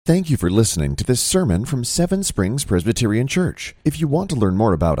Thank you for listening to this sermon from Seven Springs Presbyterian Church. If you want to learn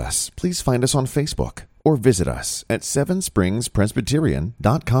more about us, please find us on Facebook or visit us at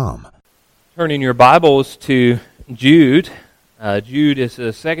sevenspringspresbyterian.com. Turn in your Bibles to Jude. Jude is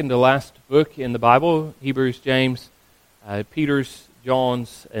the second to last book in the Bible. Hebrews, James, Peter's,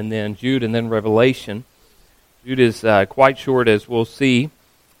 John's, and then Jude, and then Revelation. Jude is quite short, as we'll see.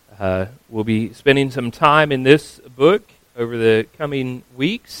 We'll be spending some time in this book over the coming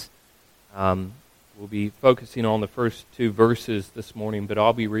weeks. We'll be focusing on the first two verses this morning, but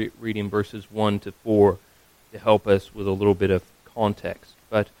I'll be reading verses 1 to 4 to help us with a little bit of context.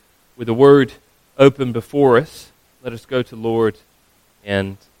 But with the Word open before us, let us go to the Lord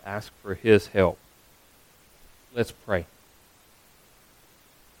and ask for His help. Let's pray.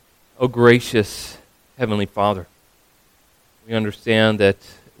 O gracious Heavenly Father, we understand that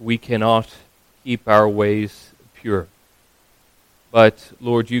we cannot keep our ways pure. But,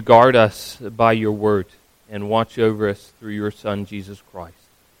 Lord, you guard us by your word and watch over us through your Son, Jesus Christ.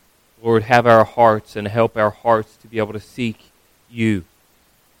 Lord, have our hearts and help our hearts to be able to seek you.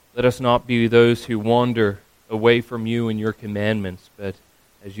 Let us not be those who wander away from you and your commandments, but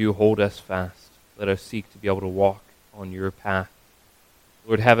as you hold us fast, let us seek to be able to walk on your path.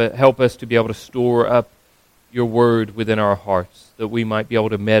 Lord, help us to be able to store up your word within our hearts, that we might be able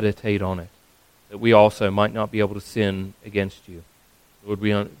to meditate on it, that we also might not be able to sin against you.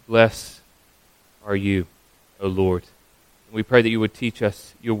 Lord, bless are you, O Lord. And we pray that you would teach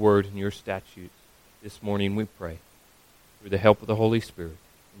us your word and your statutes this morning, we pray, through the help of the Holy Spirit.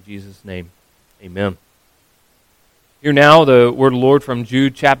 In Jesus' name, amen. Hear now the word of the Lord from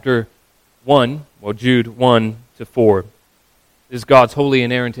Jude chapter 1, Jude 1 to 4. This is God's holy,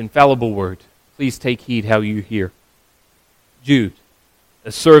 inerrant, infallible word. Please take heed how you hear. Jude,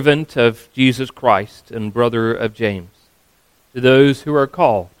 a servant of Jesus Christ and brother of James, to those who are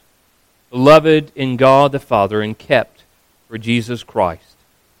called, beloved in God the Father and kept for Jesus Christ,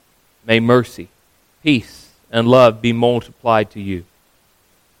 may mercy, peace, and love be multiplied to you.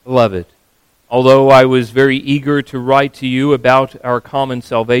 Beloved, although I was very eager to write to you about our common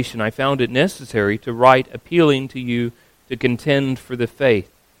salvation, I found it necessary to write appealing to you to contend for the faith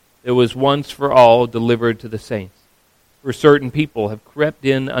that was once for all delivered to the saints. For certain people have crept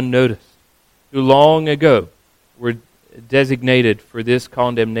in unnoticed, who long ago were designated for this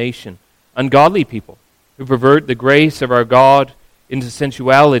condemnation, ungodly people who pervert the grace of our God into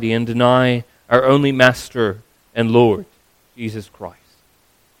sensuality and deny our only Master and Lord, Jesus Christ.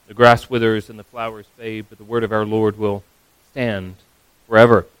 The grass withers and the flowers fade, but the word of our Lord will stand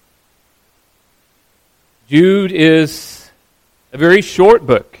forever. Jude is a very short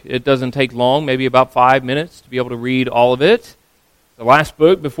book. It doesn't take long, maybe about 5 minutes to be able to read all of it. The last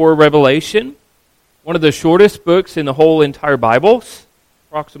book before Revelation. One of the shortest books in the whole entire Bible,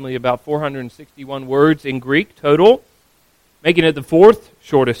 approximately about 461 words in Greek total, making it the fourth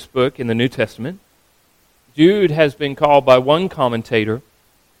shortest book in the New Testament. Jude has been called by one commentator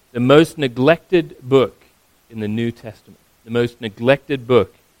the most neglected book in the New Testament. The most neglected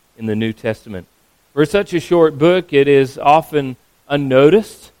book in the New Testament. For such a short book, it is often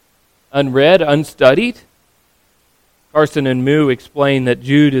unnoticed, unread, unstudied. Carson and Moo explain that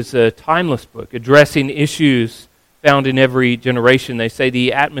Jude is a timeless book, addressing issues found in every generation. They say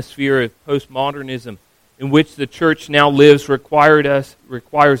the atmosphere of postmodernism in which the church now lives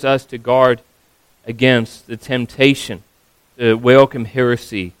requires us to guard against the temptation to welcome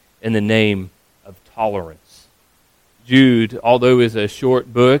heresy in the name of tolerance. Jude, although is a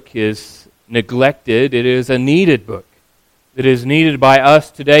short book, is neglected. It is a needed book. It is needed by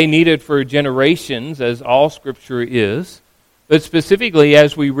us today, needed for generations, as all Scripture is. But specifically,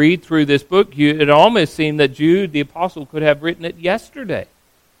 as we read through this book, it almost seemed that Jude, the apostle, could have written it yesterday,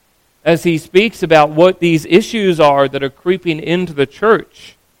 as he speaks about what these issues are that are creeping into the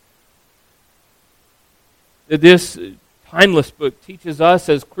church. That this timeless book teaches us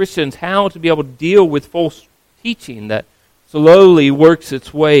as Christians how to be able to deal with false teaching that slowly works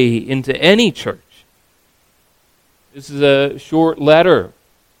its way into any church. This is a short letter.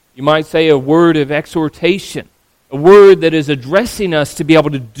 You might say a word of exhortation. A word that is addressing us to be able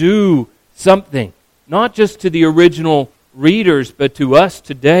to do something. Not just to the original readers, but to us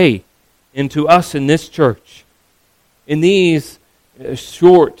today. And to us in this church. In these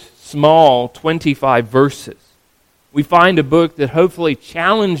short, small, 25 verses, we find a book that hopefully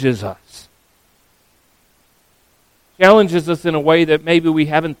challenges us. Challenges us in a way that maybe we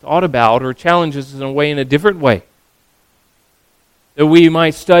haven't thought about, or challenges us in a different way. That we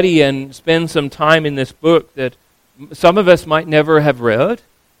might study and spend some time in this book that some of us might never have read,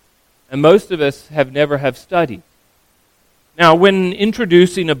 and most of us have never have studied. Now, when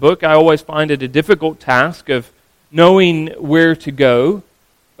introducing a book, I always find it a difficult task of knowing where to go,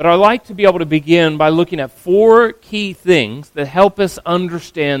 but I like to be able to begin by looking at 4 key things that help us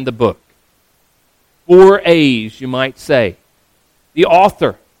understand the book. 4 A's, you might say. The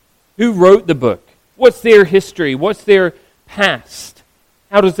author. Who wrote the book? What's their history? What's their past?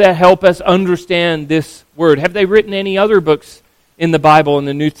 How does that help us understand this word? Have they written any other books in the Bible, in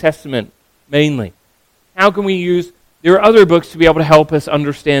the New Testament, mainly? How can we use their other books to be able to help us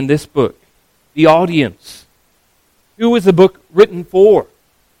understand this book? The audience. Who was the book written for?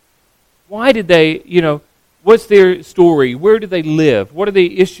 Why did they, what's their story? Where do they live? What are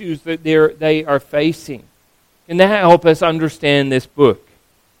the issues that they are facing? Can that help us understand this book?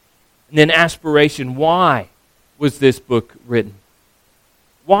 And then aspiration. Why was this book written?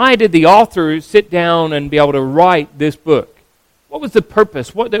 Why did the author sit down and be able to write this book? What was the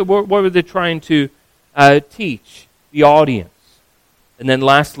purpose? What were they trying to teach the audience? And then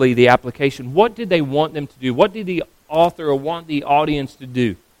lastly, the application. What did they want them to do? What did the author want the audience to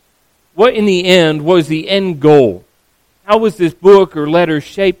do? What in the end was the end goal? How was this book or letter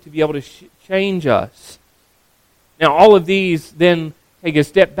shaped to be able to change us? Now, all of these then take a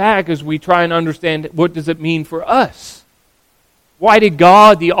step back as we try and understand what does it mean for us. Why did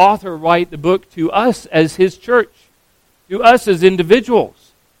God, the author, write the book to us as His church? To us as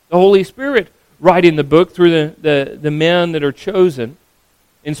individuals? The Holy Spirit writing the book through the men that are chosen,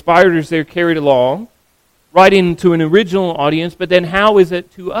 inspired as they're carried along, writing to an original audience, but then how is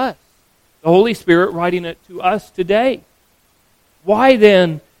it to us? The Holy Spirit writing it to us today. Why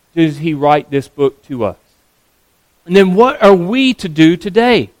then does He write this book to us? And then what are we to do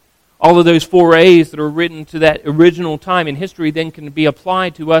today? All of those 4 A's that are written to that original time in history then can be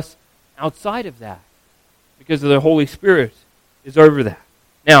applied to us outside of that, because the Holy Spirit is over that.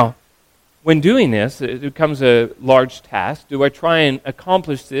 Now, when doing this, it becomes a large task. Do I try and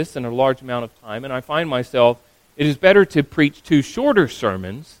accomplish this in a large amount of time? And I find myself, it is better to preach 2 shorter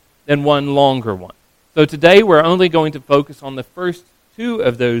sermons than 1 longer one. So today we're only going to focus on the first 2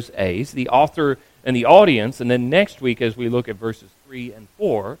 of those A's, the author and the audience, and then next week as we look at verses 3 and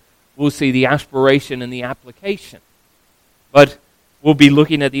 4, we'll see the aspiration and the application. But we'll be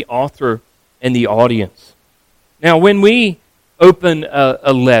looking at the author and the audience. Now, when we open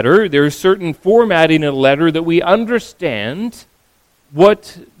a letter, there's certain formatting in a letter that we understand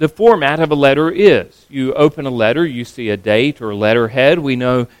what the format of a letter is. You open a letter, you see a date or a letterhead, we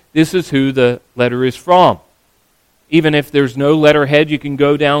know this is who the letter is from. Even if there's no letterhead, you can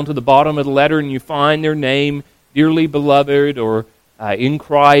go down to the bottom of the letter and you find their name, dearly beloved, or in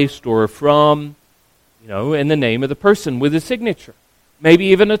Christ, or from, and the name of the person with a signature. Maybe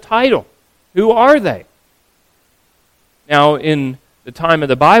even a title. Who are they? Now, in the time of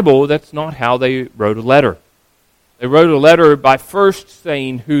the Bible, that's not how they wrote a letter. They wrote a letter by first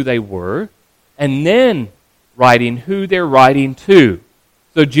saying who they were, and then writing who they're writing to.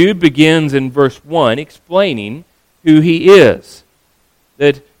 So Jude begins in verse 1 explaining who he is.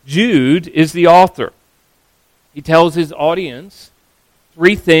 That Jude is the author. He tells his audience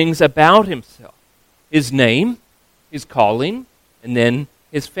 3 things about himself. His name, his calling, and then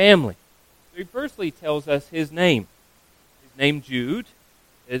his family. So he firstly tells us his name. His name Jude.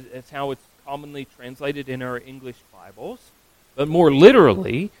 That's how it's commonly translated in our English Bibles. But more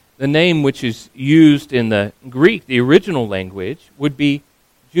literally, the name which is used in the Greek, the original language, would be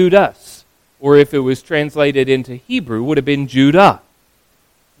Judas. Or if it was translated into Hebrew, would have been Judah.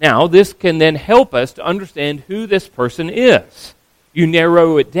 Now, this can then help us to understand who this person is. You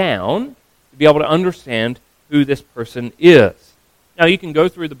narrow it down to be able to understand who this person is. Now, you can go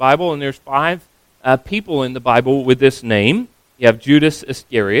through the Bible, and there's 5 people in the Bible with this name. You have Judas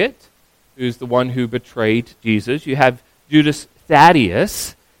Iscariot, who's the one who betrayed Jesus. You have Judas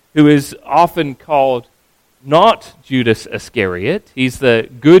Thaddeus, who is often called not Judas Iscariot. He's the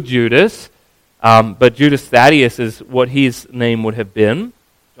good Judas, but Judas Thaddeus is what his name would have been,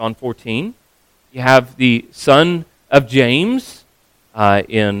 John 14. You have the son of James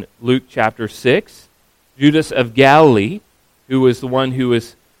in Luke chapter 6. Judas of Galilee, who was the one who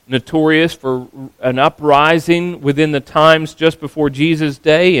was notorious for an uprising within the times just before Jesus'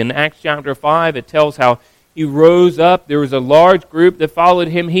 day. In Acts chapter 5, it tells how he rose up. There was a large group that followed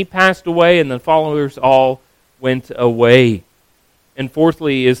him. He passed away, and the followers all went away. And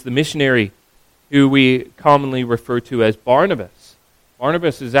fourthly is the missionary, who we commonly refer to as Barnabas.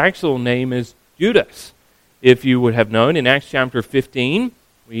 Barnabas' actual name is Judas, if you would have known. In Acts chapter 15,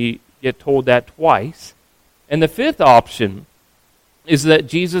 we get told that twice. And the 5th option is that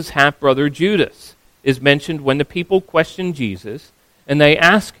Jesus' half-brother Judas is mentioned when the people question Jesus, and they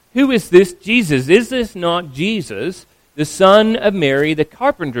ask, who is this Jesus? Is this not Jesus, the son of Mary, the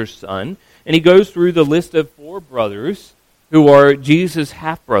carpenter's son. And he goes through the list of 4 brothers who are Jesus'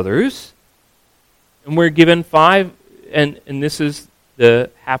 half-brothers. And we're given 5, and this is the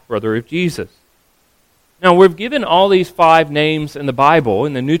half-brother of Jesus. Now, we're given all these 5 names in the Bible,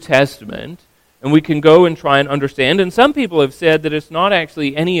 in the New Testament, and we can go and try and understand. And some people have said that it's not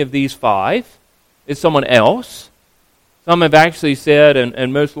actually any of these 5, it's someone else. Some have actually said,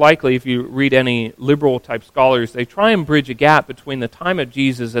 and most likely if you read any liberal-type scholars, they try and bridge a gap between the time of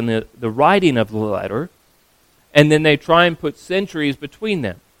Jesus and the writing of the letter, and then they try and put centuries between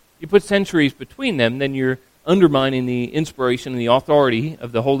them. You put centuries between them, then you're undermining the inspiration and the authority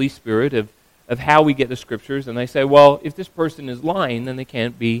of the Holy Spirit of how we get the Scriptures. And they say, well, if this person is lying, then they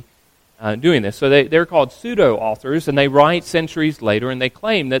can't be doing this. So they're called pseudo-authors, and they write centuries later, and they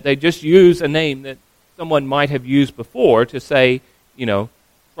claim that they just use a name that someone might have used before to say,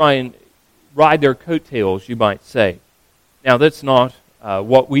 try and ride their coattails, you might say. Now, that's not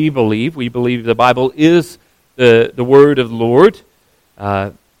what we believe. We believe the Bible is the Word of the Lord,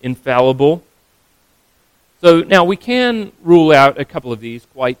 infallible. So now we can rule out a couple of these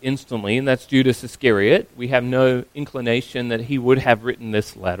quite instantly, and that's Judas Iscariot. We have no inclination that he would have written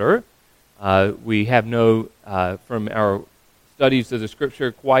this letter. We have no, from our studies of the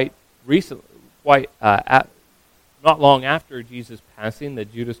Scripture, quite recently, not long after Jesus' passing,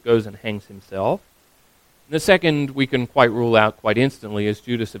 that Judas goes and hangs himself. And the second we can quite rule out quite instantly is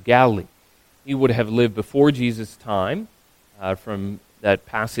Judas of Galilee. He would have lived before Jesus' time, from that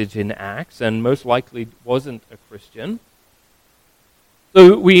passage in Acts, and most likely wasn't a Christian.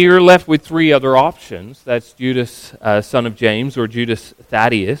 So we are left with 3 other options. That's Judas, son of James, or Judas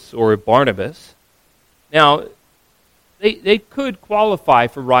Thaddeus, or Barnabas. Now, they could qualify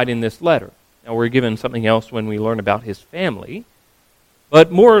for writing this letter. Now, we're given something else when we learn about his family.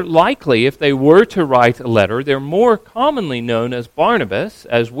 But more likely, if they were to write a letter, they're more commonly known as Barnabas,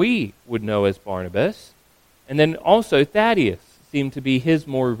 as we would know as Barnabas. And then also Thaddeus seemed to be his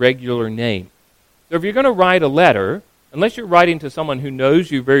more regular name. So if you're going to write a letter, unless you're writing to someone who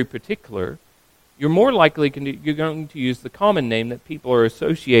knows you very particular, you're more likely you're going to use the common name that people are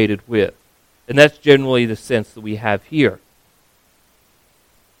associated with. And that's generally the sense that we have here.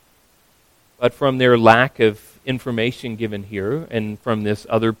 But from their lack of information given here, and from this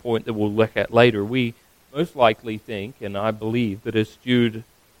other point that we'll look at later, we most likely think, and I believe, that it's Jude,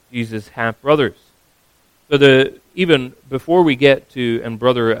 Jesus' half-brothers. So even before we get to and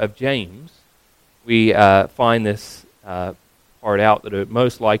brother of James, we find this part out that it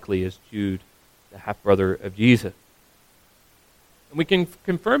most likely is Jude, the half-brother of Jesus. And we can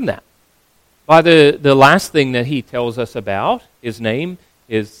confirm that by the last thing that he tells us about, his name,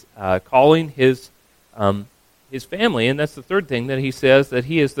 his calling, his family, and that's the third thing that he says, that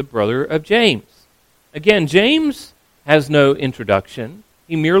he is the brother of James. Again, James has no introduction.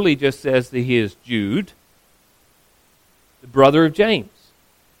 He merely just says that he is Jude, the brother of James.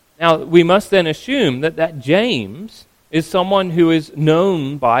 Now, we must then assume that James is someone who is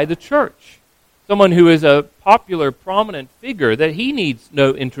known by the church, someone who is a popular, prominent figure, that he needs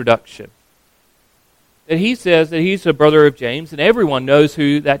no introduction. That he says that he's the brother of James, and everyone knows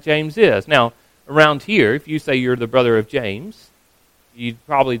who that James is. Now, around here, if you say you're the brother of James, you'd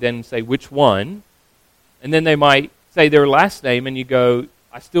probably then say, which one? And then they might say their last name, and you go,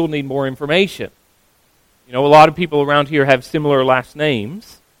 I still need more information. A lot of people around here have similar last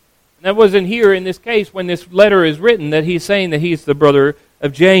names. And that wasn't here in this case when this letter is written, that he's saying that he's the brother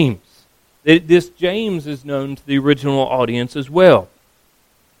of James. That this James is known to the original audience as well.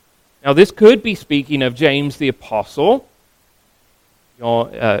 Now, this could be speaking of James the Apostle,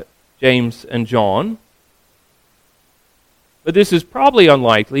 James and John. But this is probably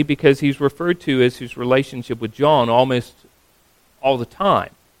unlikely because he's referred to as his relationship with John almost all the time.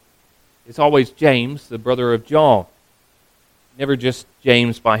 It's always James, the brother of John. Never just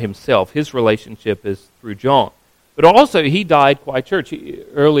James by himself. His relationship is through John. But also, he died quite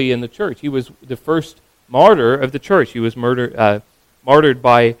early in the church. He was the first martyr of the church. He was martyred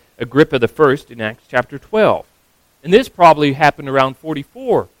by Agrippa I in Acts chapter 12. And this probably happened around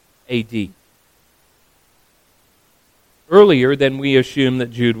 44 AD. Earlier than we assume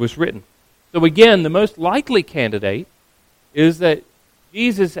that Jude was written. So again, the most likely candidate is that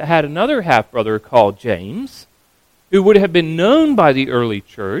Jesus had another half-brother called James, who would have been known by the early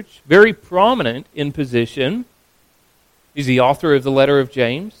church, very prominent in position. He's the author of the letter of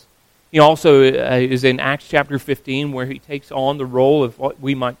James. He also is in Acts chapter 15, where he takes on the role of what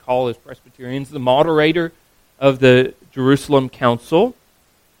we might call as Presbyterians, the moderator of the Jerusalem Council.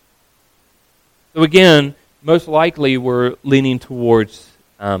 So again, most likely we're leaning towards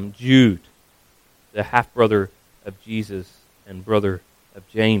Jude, the half-brother of Jesus and brother of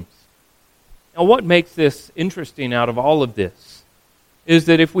James. Now, what makes this interesting out of all of this is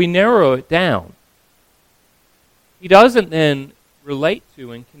that if we narrow it down, he doesn't then relate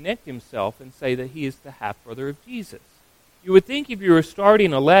to and connect himself and say that he is the half-brother of Jesus. You would think if you were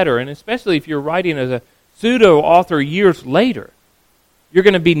starting a letter, and especially if you're writing as a pseudo-author years later, you're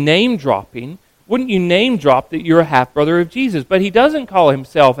going to be name-dropping. Wouldn't you name-drop that you're a half-brother of Jesus? But he doesn't call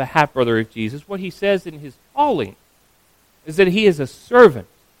himself a half-brother of Jesus. What he says in his calling is that he is a servant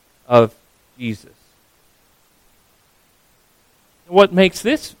of Jesus. What makes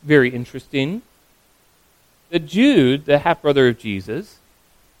this very interesting, that Jude, the half-brother of Jesus,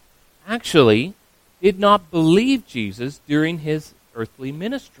 actually did not believe Jesus during his earthly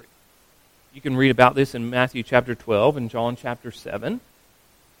ministry. You can read about this in Matthew chapter 12 and John chapter 7,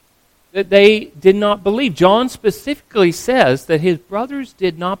 that they did not believe. John specifically says that his brothers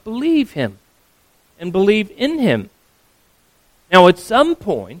did not believe him and believe in him. Now, at some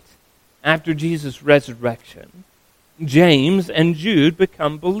point after Jesus' resurrection, James and Jude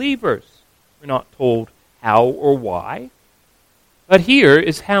become believers. We're not told how or why. But here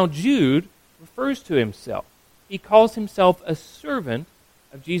is how Jude refers to himself. He calls himself a servant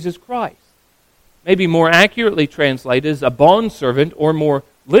of Jesus Christ. Maybe more accurately translated as a bondservant, or more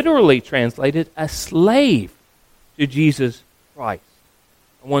literally translated, a slave to Jesus Christ.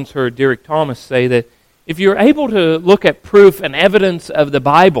 I once heard Derek Thomas say that if you're able to look at proof and evidence of the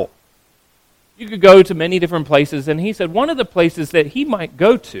Bible, you could go to many different places, and he said one of the places that he might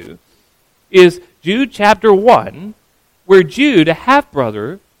go to is Jude chapter 1, where Jude, a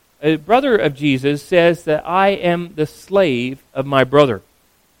half-brother, a brother of Jesus, says that I am the slave of my brother.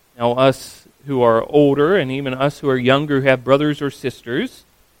 Now, us who are older, and even us who are younger, who have brothers or sisters,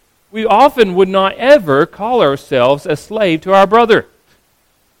 we often would not ever call ourselves a slave to our brother,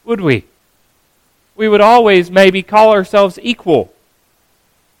 would we? We would always maybe call ourselves equal.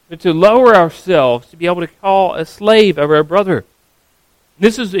 But to lower ourselves, to be able to call a slave of our brother.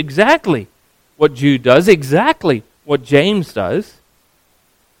 This is exactly what Jude does, exactly what James does.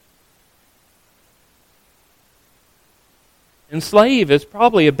 And slave is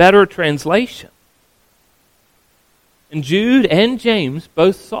probably a better translation. And Jude and James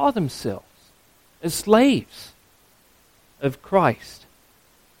both saw themselves as slaves of Christ.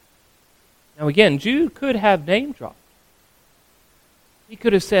 Now again, Jude could have name dropped. He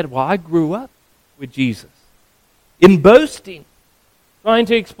could have said, well, I grew up with Jesus. In boasting, trying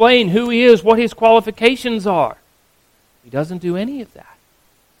to explain who he is, what his qualifications are. He doesn't do any of that.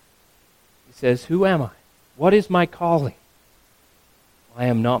 He says, who am I? What is my calling? I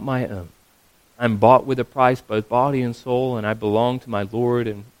am not my own. I'm bought with a price, both body and soul, and I belong to my Lord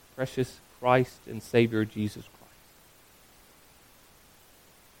and precious Christ and Savior, Jesus Christ.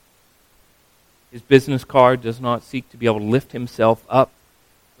 His business card does not seek to be able to lift himself up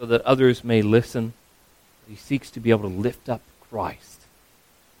so that others may listen. He seeks to be able to lift up Christ.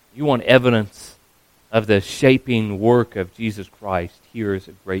 You want evidence of the shaping work of Jesus Christ? Here is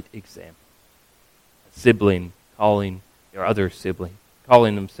a great example. A sibling calling their other sibling,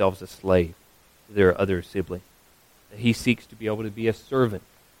 calling themselves a slave to their other sibling. He seeks to be able to be a servant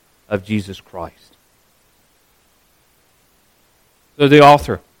of Jesus Christ. So the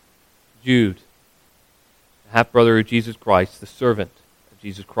author, Jude, the half-brother of Jesus Christ, the servant of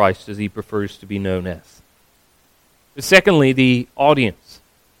Jesus Christ, as he prefers to be known as. But secondly, the audience.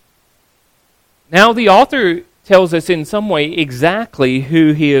 Now the author tells us in some way exactly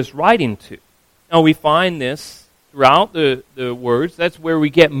who he is writing to. Now we find this throughout the words. That's where we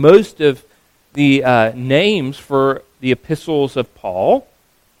get most of the names for the epistles of Paul.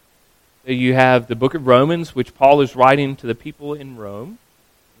 You have the book of Romans, which Paul is writing to the people in Rome.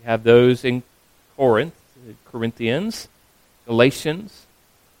 You have those in Corinth, Corinthians, Galatians.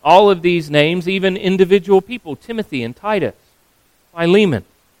 All of these names, even individual people, Timothy and Titus, Philemon.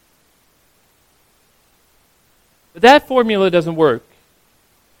 But that formula doesn't work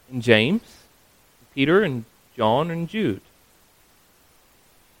in James, Peter, and John, and Jude.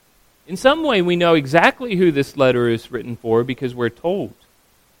 In some way, we know exactly who this letter is written for because we're told.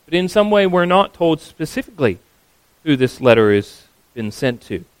 But in some way, we're not told specifically who this letter has been sent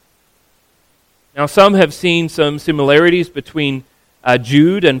to. Now, some have seen some similarities between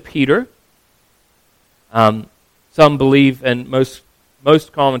Jude and Peter. Some believe, and most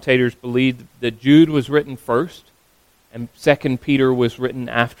commentators believe, that Jude was written first, and 2 Peter was written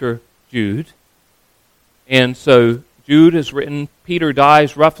after Jude. And so Jude is written, Peter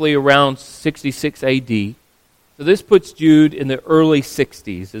dies roughly around 66 AD. So this puts Jude in the early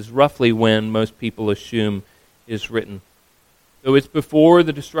 60s, is roughly when most people assume is written. So it's before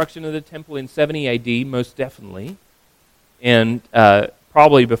the destruction of the temple in 70 AD, most definitely, and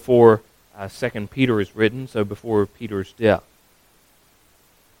probably before 2 Peter is written, so before Peter's death.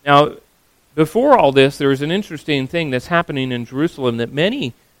 Now, before all this, there's an interesting thing that's happening in Jerusalem that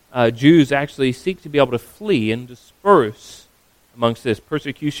many Jews actually seek to be able to flee and disperse amongst this.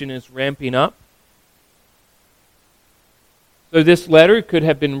 Persecution is ramping up. So this letter could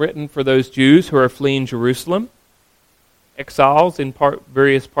have been written for those Jews who are fleeing Jerusalem, exiles in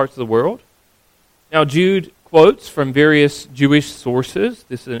various parts of the world. Now, Jude quotes from various Jewish sources.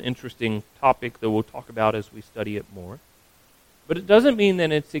 This is an interesting topic that we'll talk about as we study it more. But it doesn't mean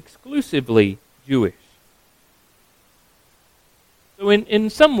that it's exclusively Jewish. So in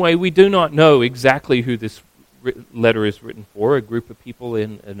some way, we do not know exactly who this letter is written for, a group of people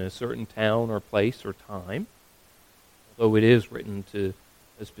in a certain town or place or time, although it is written to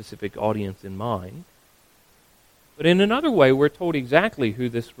a specific audience in mind. But in another way, we're told exactly who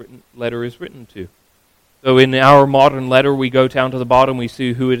this letter is written to. So in our modern letter, we go down to the bottom, we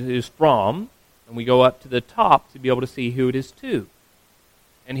see who it is from, and we go up to the top to be able to see who it is to.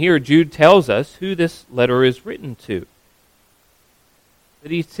 And here Jude tells us who this letter is written to.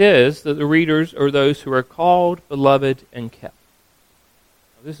 That he says that the readers are those who are called, beloved, and kept.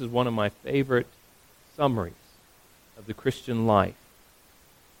 Now, this is one of my favorite summaries of the Christian life.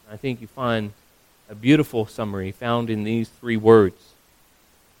 I think you find a beautiful summary found in these three words.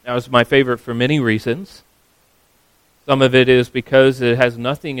 Now, it's my favorite for many reasons. Some of it is because it has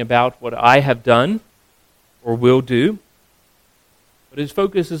nothing about what I have done or will do, but its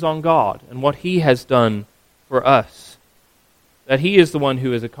focus is on God and what He has done for us. That He is the one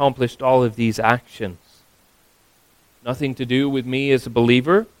who has accomplished all of these actions. Nothing to do with me as a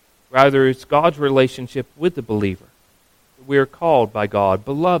believer, rather it's God's relationship with the believer. We are called by God,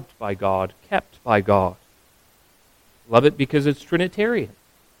 beloved by God, kept by God. Love it because it's Trinitarian.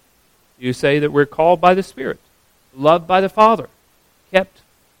 You say that we're called by the Spirit, loved by the Father, kept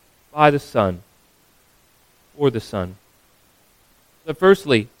by the Son, or the Son. So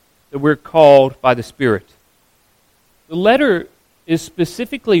firstly, that we're called by the Spirit. The letter is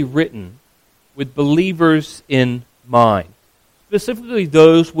specifically written with believers in mind, specifically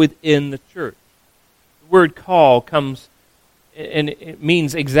those within the church. The word call comes, and it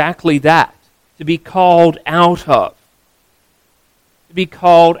means exactly that, to be called out of. To be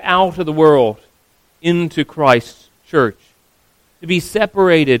called out of the world into Christ's church. To be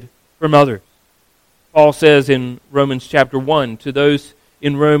separated from others. Paul says in Romans chapter 1, to those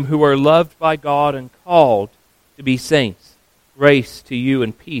in Rome who are loved by God and called to be saints, grace to you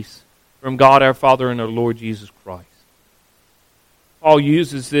and peace from God our Father and our Lord Jesus Christ. Paul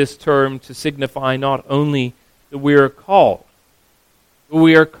uses this term to signify not only that we are called, but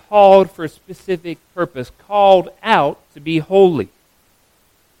we are called for a specific purpose, called out to be holy.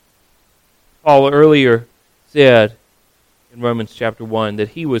 Paul earlier said in Romans chapter 1 that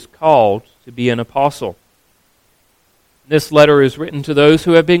he was called to be an apostle. This letter is written to those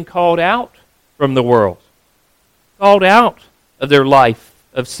who have been called out from the world, called out of their life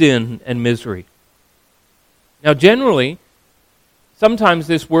of sin and misery. Now generally, sometimes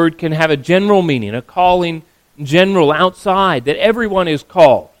this word can have a general meaning, a calling general outside, that everyone is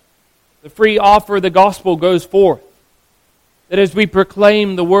called. The free offer of the gospel goes forth. That as we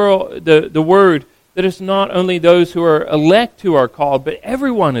proclaim the word, that it's not only those who are elect who are called, but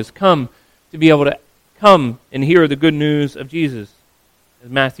everyone has come to be able to come and hear the good news of Jesus. As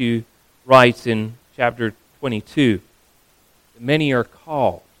Matthew writes in chapter 22, that many are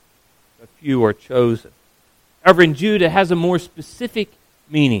called, but few are chosen. However, in Jude, it has a more specific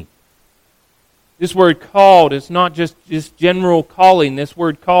meaning. This word called is not just general calling. This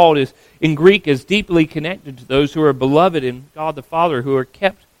word called is, in Greek, is deeply connected to those who are beloved in God the Father, who are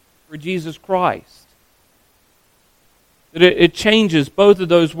kept for Jesus Christ. That it changes both of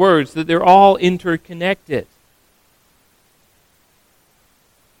those words, that they're all interconnected.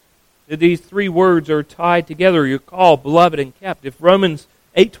 That these three words are tied together. You're called, beloved, and kept. If Romans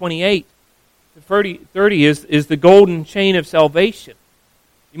 8:28 to 30 is the golden chain of salvation,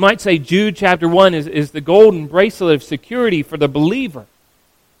 you might say Jude chapter 1 is the golden bracelet of security for the believer.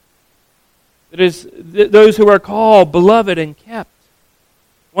 That is those who are called, beloved, and kept.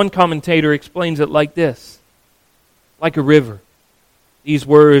 One commentator explains it like this: like a river, these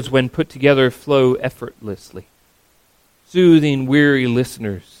words, when put together, flow effortlessly, soothing weary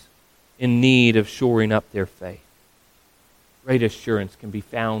listeners in need of shoring up their faith. Great assurance can be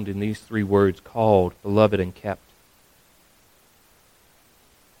found in these three words, called, beloved, and kept.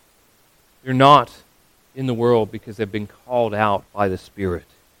 They're not in the world because they've been called out by the Spirit.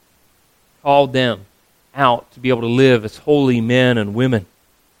 Called them out to be able to live as holy men and women,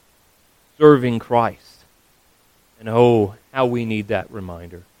 serving Christ. And oh, how we need that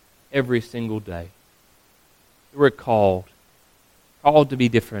reminder every single day. We're called to be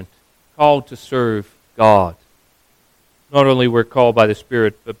different, called to serve God. Not only we're called by the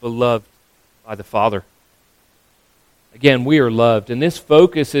Spirit, but beloved by the Father. Again, we are loved, and this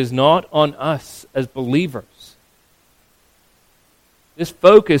focus is not on us as believers. This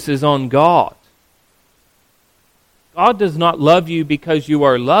focus is on God. God does not love you because you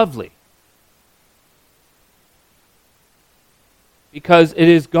are lovely. Because it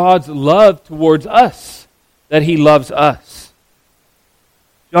is God's love towards us that He loves us.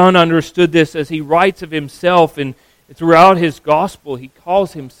 John understood this as he writes of himself, and throughout his gospel he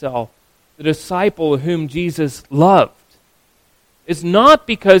calls himself the disciple whom Jesus loved. It's not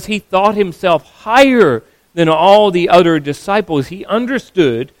because he thought himself higher than all the other disciples. He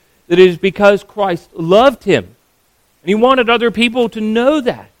understood that it is because Christ loved him. And he wanted other people to know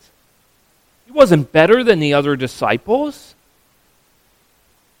that. He wasn't better than the other disciples.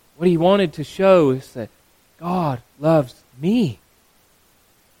 What he wanted to show is that God loves me.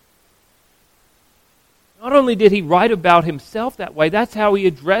 Not only did he write about himself that way, that's how he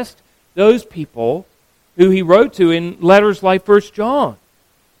addressed those people who he wrote to in letters like 1 John.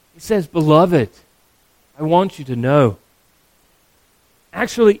 He says, "Beloved, I want you to know."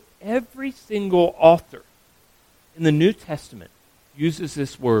 Actually, every single author in the New Testament uses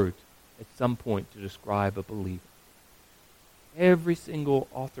this word at some point to describe a believer. Every single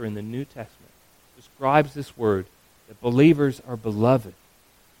author in the New Testament describes this word, that believers are beloved.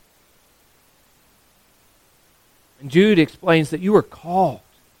 And Jude explains that you are called.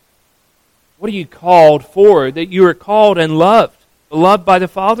 What are you called for? That you are called and loved, beloved by the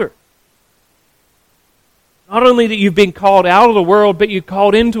Father. Not only that you've been called out of the world, but you're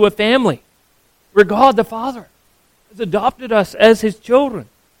called into a family where God the Father has adopted us as His children.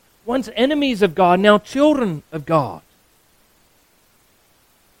 Once enemies of God, now children of God.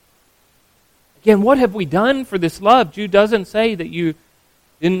 Again, what have we done for this love? Jude doesn't say that you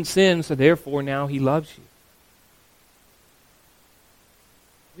didn't sin, so therefore now He loves you.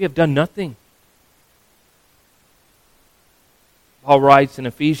 We have done nothing. Paul writes in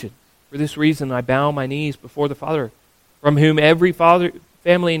Ephesians, "For this reason I bow my knees before the Father, from whom every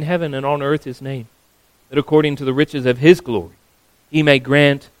family in heaven and on earth is named, that according to the riches of His glory He may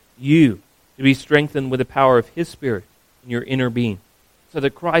grant you to be strengthened with the power of His Spirit in your inner being, so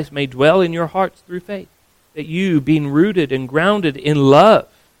that Christ may dwell in your hearts through faith, that you, being rooted and grounded in love,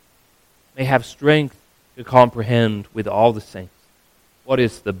 may have strength to comprehend with all the saints what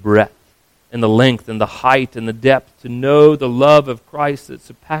is the breadth and the length and the height and the depth, to know the love of Christ that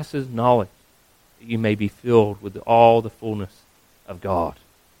surpasses knowledge, that you may be filled with all the fullness of God."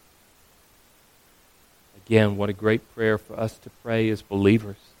 Again, what a great prayer for us to pray as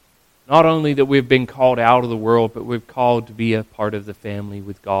believers. Not only that we've been called out of the world, but we're called to be a part of the family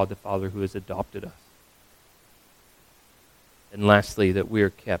with God the Father who has adopted us. And lastly, that we are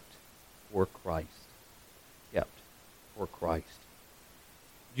kept for Christ. Kept for Christ.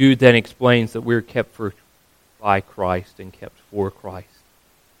 Jude then explains that we're kept by Christ and kept for Christ.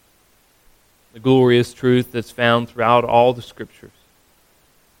 The glorious truth that's found throughout all the Scriptures.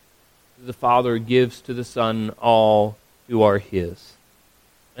 The Father gives to the Son all who are His.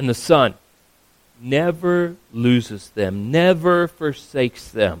 And the Son never loses them, never forsakes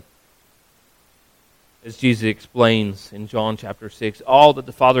them. As Jesus explains in John chapter 6, "All that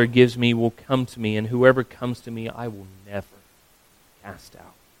the Father gives me will come to me, and whoever comes to me I will never cast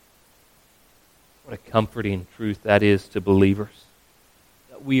out." What a comforting truth that is to believers,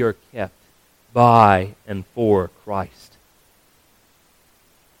 that we are kept by and for Christ.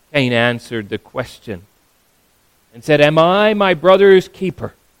 Cain answered the question and said, "Am I my brother's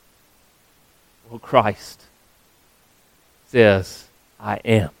keeper?" Well, Christ says, "I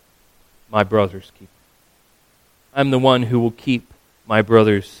am my brother's keeper. I'm the one who will keep my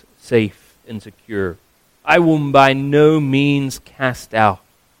brothers safe and secure. I will by no means cast out."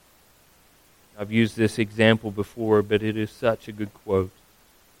 I've used this example before, but it is such a good quote.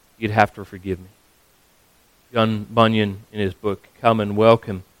 You'd have to forgive me. John Bunyan, in his book, Come and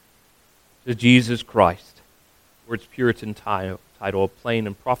Welcome to Jesus Christ, or its Puritan title, A Plain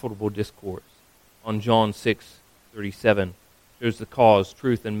and Profitable Discourse on John 6:37, shows the cause,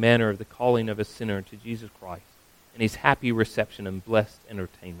 truth, and manner of the calling of a sinner to Jesus Christ and his happy reception and blessed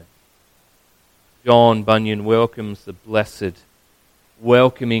entertainment. John Bunyan welcomes the blessed,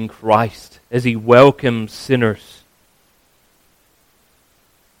 welcoming Christ as He welcomes sinners.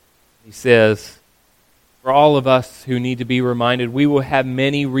 He says, for all of us who need to be reminded, we will have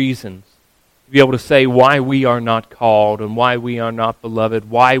many reasons to be able to say why we are not called and why we are not beloved,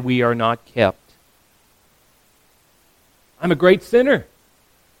 why we are not kept. I'm a great sinner,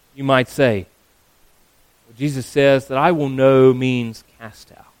 you might say. Well, Jesus says that I will know means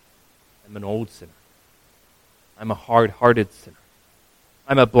cast out. I'm an old sinner. I'm a hard-hearted sinner.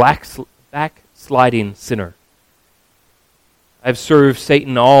 I'm a backsliding sinner. I've served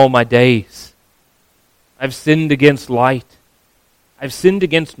Satan all my days. I've sinned against light. I've sinned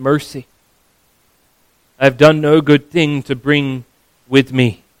against mercy. I've done no good thing to bring with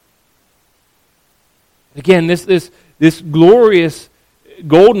me. Again, this glorious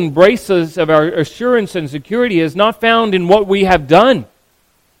golden bracelets of our assurance and security is not found in what we have done.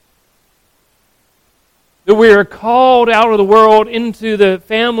 That we are called out of the world into the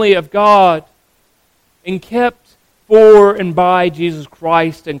family of God and kept for and by Jesus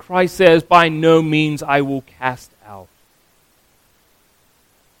Christ. And Christ says, by no means I will cast out.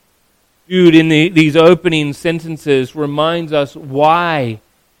 Jude, in these opening sentences, reminds us why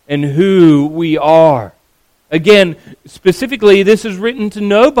and who we are. Again, specifically, this is written to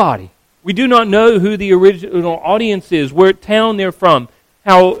nobody. We do not know who the original audience is, what town they're from,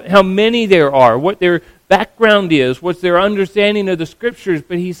 how many there are, what their background is, what's their understanding of the Scriptures,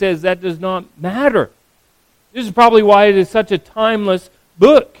 but he says that does not matter. This is probably why it is such a timeless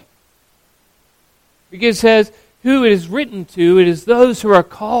book. Because it says, who it is written to, it is those who are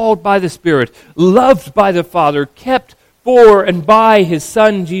called by the Spirit, loved by the Father, kept for and by His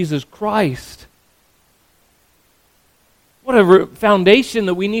Son, Jesus Christ. What a foundation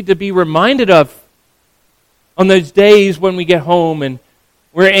that we need to be reminded of on those days when we get home and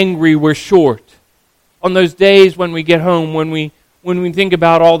we're angry, we're short. On those days when we get home, when we think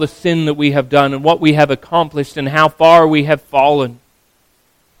about all the sin that we have done and what we have accomplished and how far we have fallen.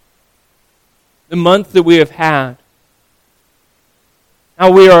 The month that we have had. How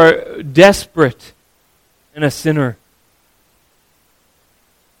we are desperate and a sinner.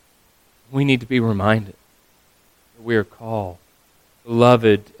 We need to be reminded that we are called,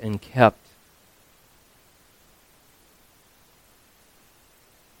 beloved, and kept.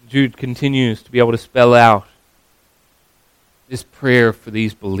 Jude continues to be able to spell out this prayer for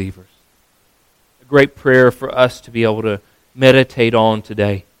these believers. A great prayer for us to be able to meditate on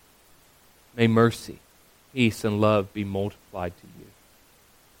today. May mercy, peace, and love be multiplied to you.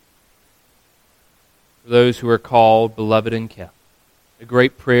 For those who are called, beloved, and kept, a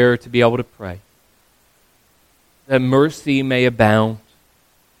great prayer to be able to pray. That mercy may abound,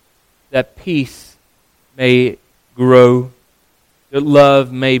 that peace may grow, that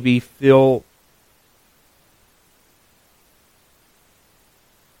love may be filled.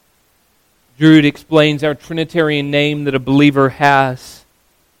 Jude explains our Trinitarian name that a believer has,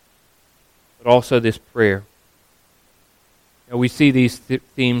 but also this prayer. Now, we see these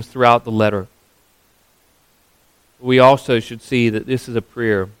themes throughout the letter. We also should see that this is a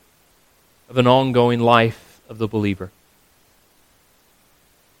prayer of an ongoing life of the believer.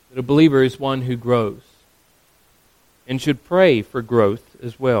 That a believer is one who grows and should pray for growth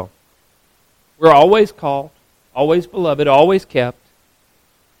as well. We're always called, always beloved, always kept.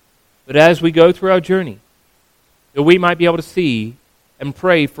 But as we go through our journey, that we might be able to see and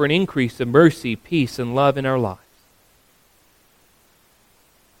pray for an increase of mercy, peace, and love in our lives.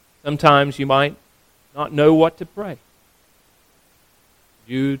 Sometimes you might not know what to pray.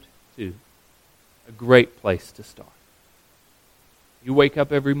 Jude 2, a great place to start. You wake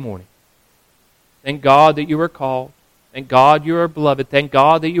up every morning. Thank God that you are called. Thank God you are beloved. Thank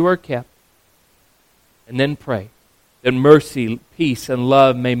God that you are kept. And then pray that mercy, peace, and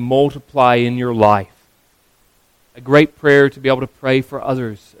love may multiply in your life. A great prayer to be able to pray for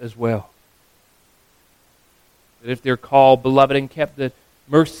others as well. That if they're called, beloved, and kept, that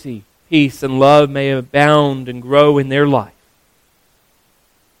mercy, peace, and love may abound and grow in their life.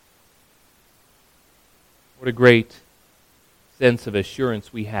 What a great sense of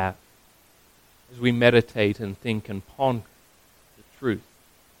assurance we have as we meditate and think and ponder the truth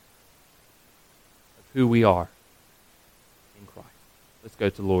of who we are in Christ. Let's go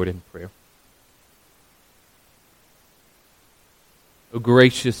to the Lord in prayer. O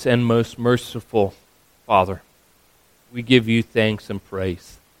gracious and most merciful Father, we give you thanks and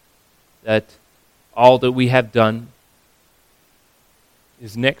praise that all that we have done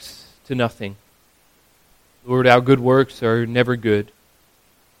is next to nothing. Lord, our good works are never good,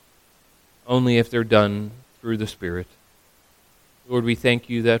 only if they're done through the Spirit. Lord, we thank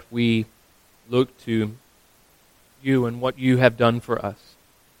you that we look to you and what you have done for us.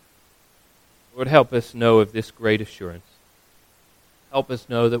 Lord, help us know of this great assurance. Help us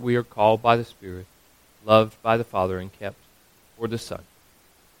know that we are called by the Spirit, loved by the Father, and kept for the Son.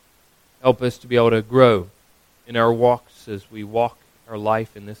 Help us to be able to grow in our walks as we walk our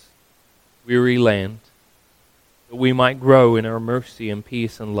life in this weary land, that we might grow in our mercy and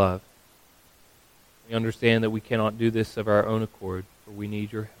peace and love. We understand that we cannot do this of our own accord, for we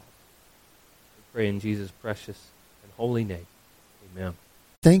need your help. We pray in Jesus' precious and holy name. Amen.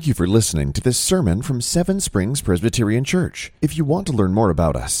 Thank you for listening to this sermon from Seven Springs Presbyterian Church. If you want to learn more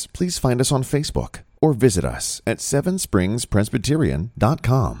about us, please find us on Facebook or visit us at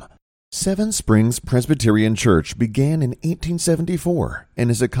sevenspringspresbyterian.com. Seven Springs Presbyterian Church began in 1874 and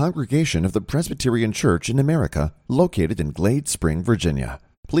is a congregation of the Presbyterian Church in America located in Glade Spring, Virginia.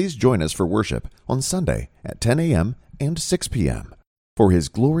 Please join us for worship on Sunday at 10 a.m. and 6 p.m. for His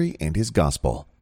glory and His gospel.